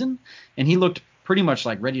awful season, and he looked pretty much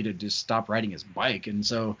like ready to just stop riding his bike. And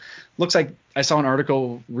so looks like I saw an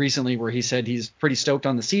article recently where he said he's pretty stoked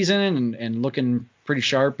on the season and looking pretty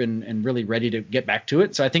sharp and really ready to get back to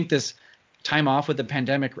it. So I think this time off with the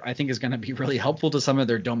pandemic, I think is going to be really helpful to some of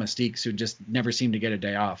their domestiques who just never seem to get a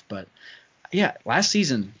day off. But yeah, last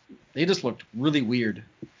season they just looked really weird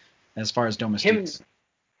as far as Him, domestiques.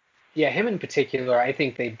 yeah, him in particular, I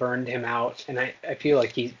think they burned him out, and I feel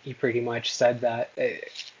like he pretty much said that.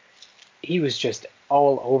 He was just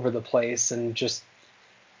all over the place and is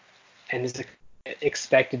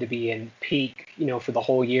expected to be in peak, for the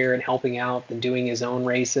whole year and helping out and doing his own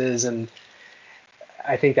races. And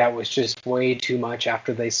I think that was just way too much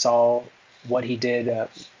after they saw what he did.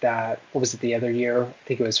 What was it the other year? I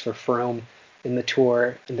think it was for Froome in the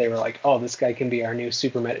Tour, and they were like, "Oh, this guy can be our new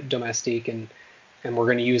super domestique, and we're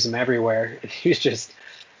going to use him everywhere." And he was just,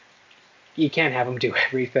 you can't have him do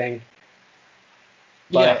everything.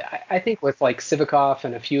 Yeah, But I think with like Sivakov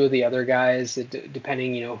and a few of the other guys,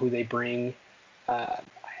 depending, who they bring, uh,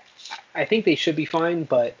 I think they should be fine.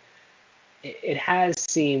 But it has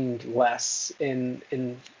seemed less in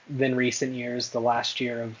than recent years, the last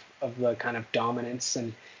year of the kind of dominance,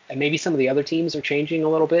 and maybe some of the other teams are changing a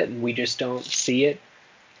little bit, and we just don't see it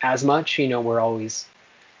as much. We're always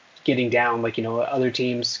getting down, like other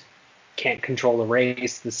teams can't control the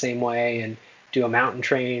race the same way and do a mountain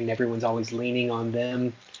train. Everyone's always leaning on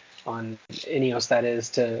them, on Ineos that is,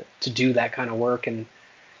 to do that kind of work, and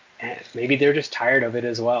maybe they're just tired of it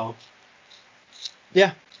as well.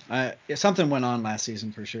 yeah. Something went on last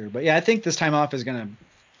season for sure, but yeah, I think this time off is gonna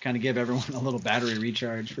kind of give everyone a little battery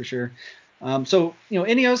recharge for sure. So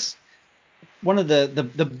Ineos, one of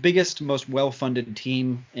the biggest, most well-funded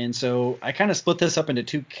team, and so I kind of split this up into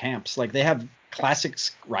two camps. Like they have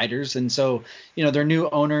classics riders, and so their new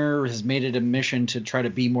owner has made it a mission to try to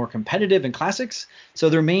be more competitive in classics. So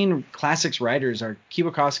their main classics riders are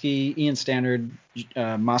Kwiatkowski, Ian Stannard,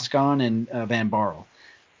 Moscon, and Van Barle.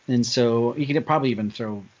 And so you could probably even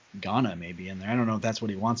throw Ghana maybe in there. I don't know if that's what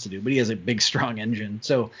he wants to do, but he has a big, strong engine.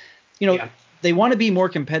 So, Yeah. they want to be more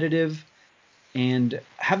competitive. And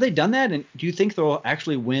have they done that? And do you think they'll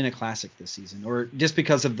actually win a classic this season? Or just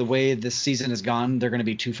because of the way this season has gone, they're going to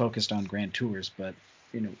be too focused on Grand Tours? But,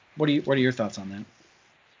 what are your thoughts on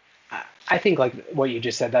that? I think like what you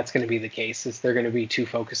just said, that's going to be the case. Is they're going to be too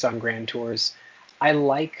focused on Grand Tours. I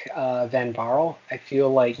like Van Barle. I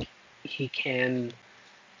feel like he can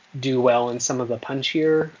do well in some of the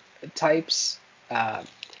punchier types. Uh,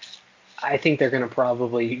 I think they're going to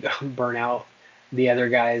probably burn out the other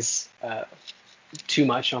guys too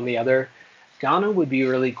much on the other. Ghana would be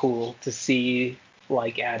really cool to see,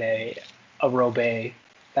 like at a Roubaix.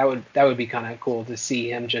 That would be kind of cool to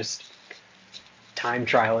see him just time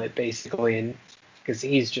trial it basically, and because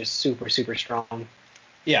he's just super super strong.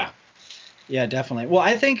 Yeah. Yeah, definitely. Well,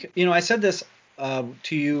 I think, I said this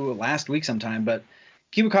to you last week sometime, but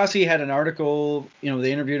Kibukasi had an article,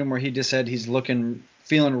 they interviewed him where he just said he's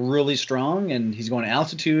feeling really strong and he's going to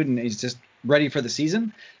altitude and he's just ready for the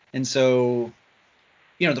season. And so,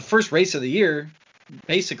 the first race of the year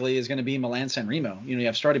basically is going to be Milan San Remo. You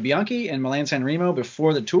have Strade Bianche and Milan San Remo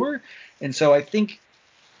before the Tour. And so I think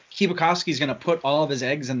Kibukowski is going to put all of his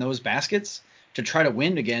eggs in those baskets to try to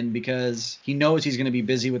win again because he knows he's going to be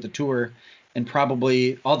busy with the Tour and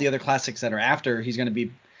probably all the other classics that are after. He's going to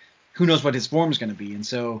be, who knows what his form is going to be. And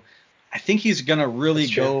so I think he's going to really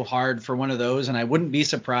go hard for one of those. And I wouldn't be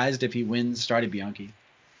surprised if he wins Strade Bianche.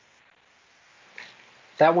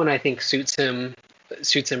 That one I think suits him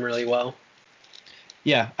really well.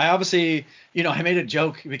 Yeah, I obviously, I made a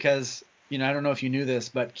joke because, I don't know if you knew this,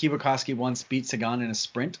 but Kibukowski once beat Sagan in a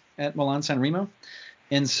sprint at Milan San Remo.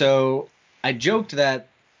 And so I joked that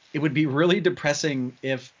it would be really depressing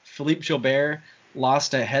if Philippe Gilbert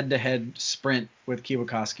lost a head-to-head sprint with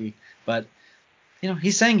Kwiatkowski. But,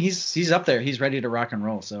 he's saying he's up there. He's ready to rock and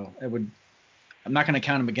roll. So I'm not going to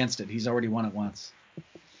count him against it. He's already won it once.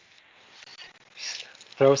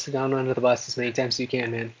 Throw Sagan under the bus as many times as you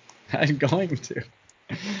can, man. I'm going to.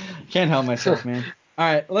 Can't help myself, man.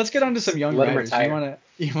 All right, let's get on to some young riders.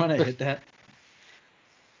 You wanna hit that?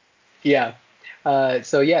 Yeah.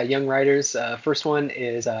 Young riders. First one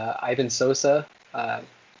is Ivan Sosa,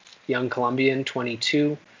 young Colombian,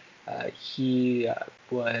 22. He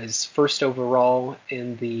was first overall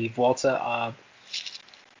in the Vuelta a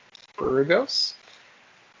Burgos.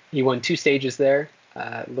 He won 2 stages there.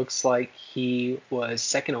 Looks like he was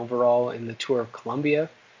second overall in the Tour of Colombia.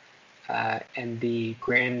 And the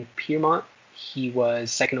Grand Piedmont, he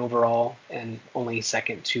was second overall and only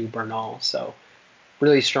second to Bernal. So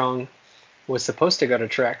really strong. Was supposed to go to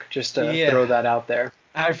Trek, just to throw that out there.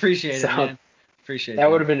 I appreciate it, man. Appreciate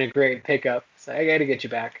that. Would have been a great pickup. So I got to get you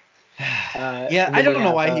back. Yeah, I don't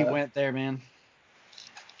know why he went there, man.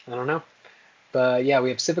 I don't know. But yeah, we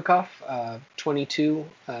have Sivakov, 22.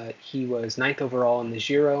 He was 9th overall in the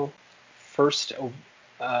Giro, first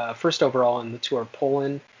overall in the Tour of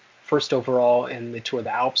Poland, first overall in the Tour of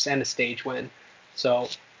the Alps and a stage win. So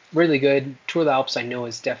really good. Tour of the Alps I know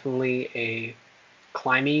is definitely a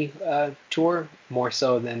climby tour, more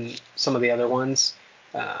so than some of the other ones.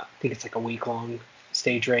 I think it's like a week long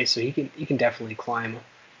stage race, so you can definitely climb.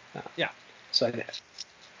 Yeah. So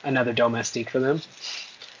another domestique for them.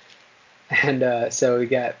 And so we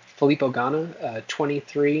got Filippo Ganna,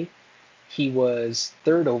 23. He was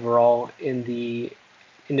third overall in the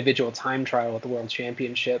individual time trial at the World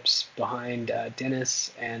Championships behind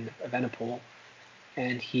Dennis and Evenepoel,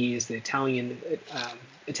 and he is the Italian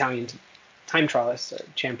time trialist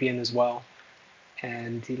champion as well.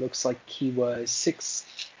 And he looks like he was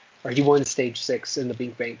sixth, or he won stage 6 in the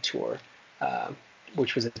Big Bank Tour,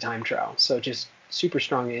 which was a time trial. So just super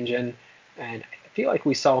strong engine, and I feel like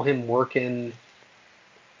we saw him working.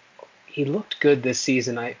 He looked good this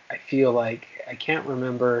season. I feel like I can't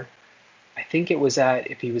remember. I think it was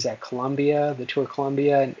if he was at Columbia, the Tour of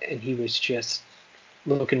Columbia, and he was just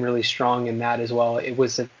looking really strong in that as well. It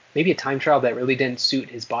was maybe a time trial that really didn't suit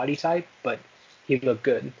his body type, but he looked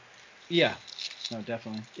good. Yeah, no,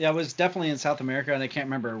 definitely. Yeah, it was definitely in South America, and I can't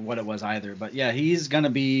remember what it was either. But yeah, he's gonna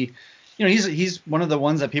be, he's one of the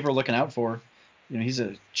ones that people are looking out for. He's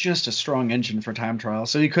just a strong engine for time trial,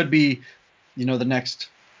 so he could be, the next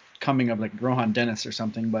coming of like Rohan Dennis or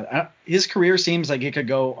something. But his career seems like it could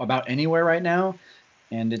go about anywhere right now,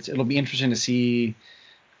 and it'll be interesting to see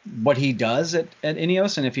what he does at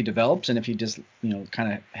Ineos, and if he develops, and if he just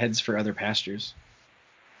kind of heads for other pastures.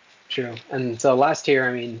 True. And so last year,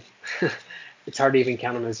 I mean, it's hard to even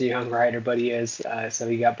count him as a young rider, but he is. So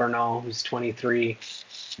you got Bernal, who's 23.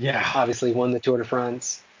 Yeah. Obviously won the Tour de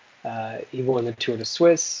France. He won the Tour de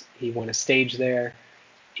Suisse. He won a stage there.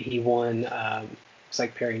 He won, it's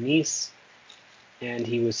like Paris-Nice, and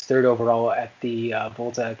he was third overall at the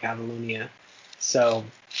Volta Catalunya. So,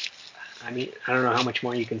 I mean, I don't know how much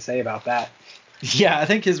more you can say about that. Yeah, I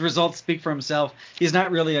think his results speak for himself. He's not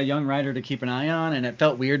really a young rider to keep an eye on, and it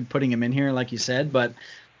felt weird putting him in here, like you said, but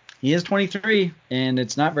he is 23, and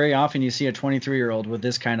it's not very often you see a 23-year-old with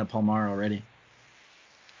this kind of Palmar already.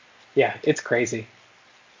 Yeah, it's crazy.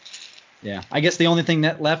 Yeah, I guess the only thing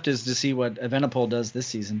that left is to see what Evenepoel does this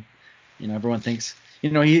season. Everyone thinks,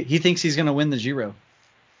 he thinks he's going to win the Giro.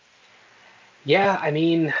 Yeah, I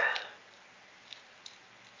mean,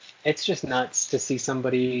 it's just nuts to see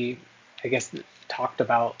somebody, I guess, talked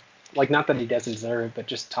about, like, not that he doesn't deserve, but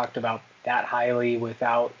just talked about that highly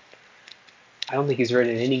without. I don't think he's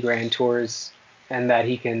ridden any Grand Tours, and that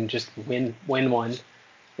he can just win one.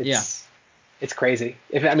 It's crazy.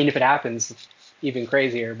 If it happens, even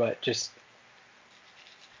crazier. But just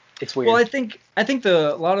it's weird. Well, I think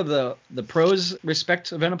a lot of the pros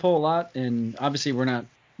respect Evenepoel a lot, and obviously we're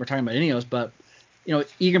talking about Ineos, but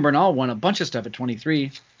Egan Bernal won a bunch of stuff at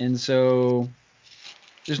 23, and so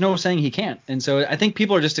there's no saying he can't. And so I think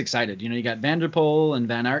people are just excited. You got Van der Poel and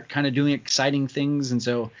Van Aert kind of doing exciting things, and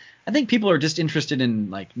so I think people are just interested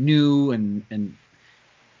in like new and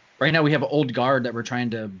right now we have an old guard that we're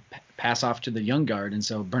trying to pass off to the young guard, and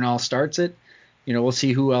so Bernal starts it. We'll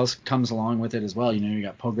see who else comes along with it as well. You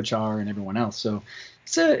got Pogačar and everyone else. So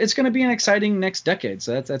it's going to be an exciting next decade.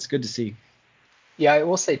 So that's good to see. Yeah, I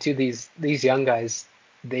will say too, these young guys,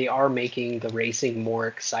 they are making the racing more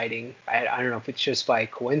exciting. I don't know if it's just by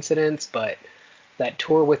coincidence, but that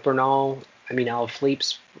tour with Bernal, I mean,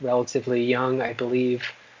 Alaphilippe's relatively young, I believe.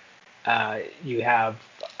 You have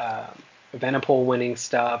Evenepoel winning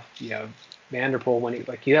stuff. You have Van der Poel winning.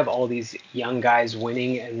 Like, you have all these young guys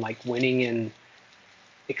winning, and like winning in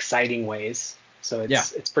exciting ways. So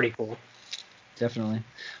it's pretty cool. Definitely.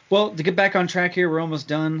 Well, to get back on track here, we're almost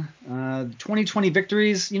done. 2020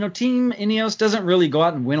 victories. Team Ineos doesn't really go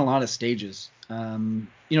out and win a lot of stages.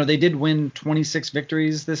 They did win 26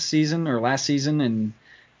 victories this season or last season, and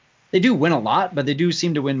they do win a lot, but they do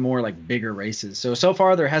seem to win more like bigger races. So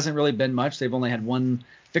far there hasn't really been much. They've only had one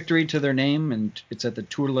victory to their name, and it's at the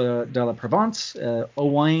Tour de la Provence.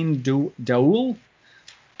 Owain Doull.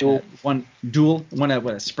 Won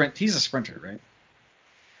a sprint. He's a sprinter, right?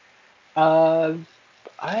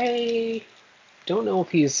 I don't know if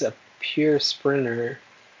he's a pure sprinter.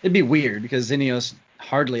 It'd be weird because Ineos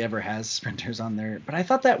hardly ever has sprinters on there, but I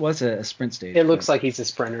thought that was a sprint stage. It looks like he's a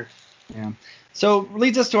sprinter. Yeah. So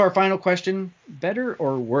leads us to our final question: better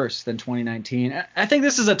or worse than 2019? I think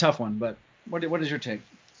this is a tough one, but what is your take?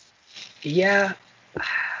 Yeah.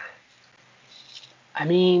 I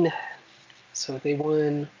mean, so they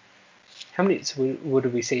won. How many? So what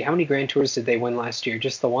did we say? How many Grand Tours did they win last year?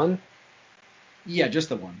 Just the one? Yeah, just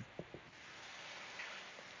the one.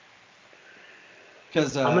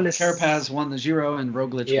 Because Carapaz won the Giro and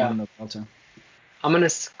Roglic won the Vuelta. I'm gonna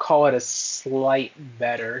call it a slight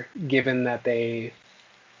better, given that they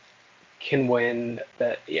can win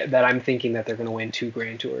that. Yeah, that I'm thinking that they're gonna win 2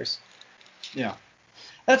 Grand Tours. Yeah,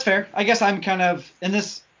 that's fair. I guess I'm kind of in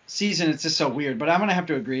this season. It's just so weird, but I'm gonna have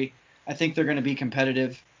to agree. I think they're gonna be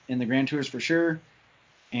competitive in the Grand Tours for sure,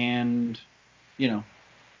 and you know,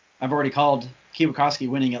 I've already called Kwiatkowski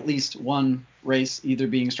winning at least one race, either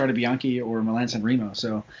being Strade Bianche or Milan San Remo.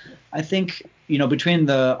 So I think, between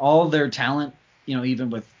all their talent, even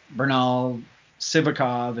with Bernal,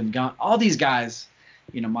 Sivakov, and all these guys,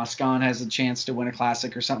 Moscon has a chance to win a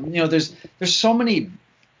classic or something. There's so many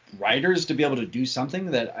riders to be able to do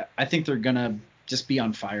something that I think they're gonna just be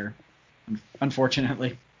on fire,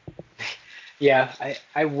 unfortunately. Yeah,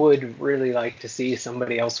 I would really like to see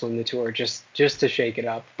somebody else win the tour just to shake it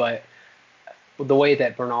up, but the way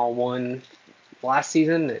that Bernal won last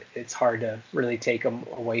season, it's hard to really take him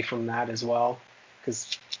away from that as well,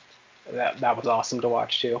 because that was awesome to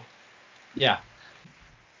watch too. Yeah.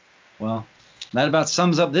 Well, that about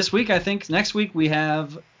sums up this week. I think next week we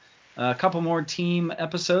have a couple more team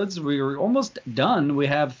episodes. We were almost done. We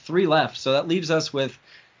have 3 left, so that leaves us with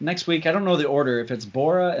next week. I don't know the order, if it's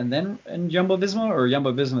Bora and Jumbo Visma, or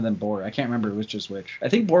Jumbo Visma then Bora. I can't remember which is which. I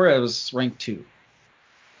think Bora was ranked 2.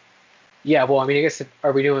 Yeah, well, I mean, I guess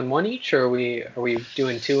are we doing one each, or are we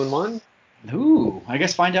doing 2 and 1? Ooh, I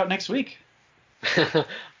guess find out next week.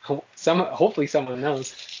 Hopefully someone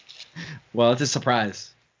knows. Well, it's a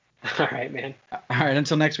surprise. All right, man. All right,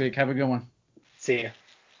 until next week. Have a good one. See ya.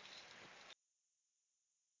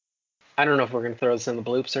 I don't know if we're gonna throw this in the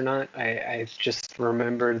bloops or not. I just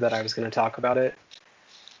remembered that I was gonna talk about it.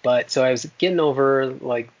 But so I was getting over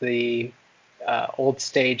like the old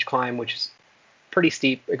stage climb, which is pretty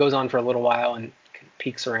steep. It goes on for a little while and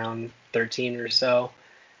peaks around 13 or so.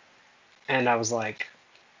 And I was like,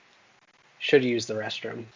 should use the restroom.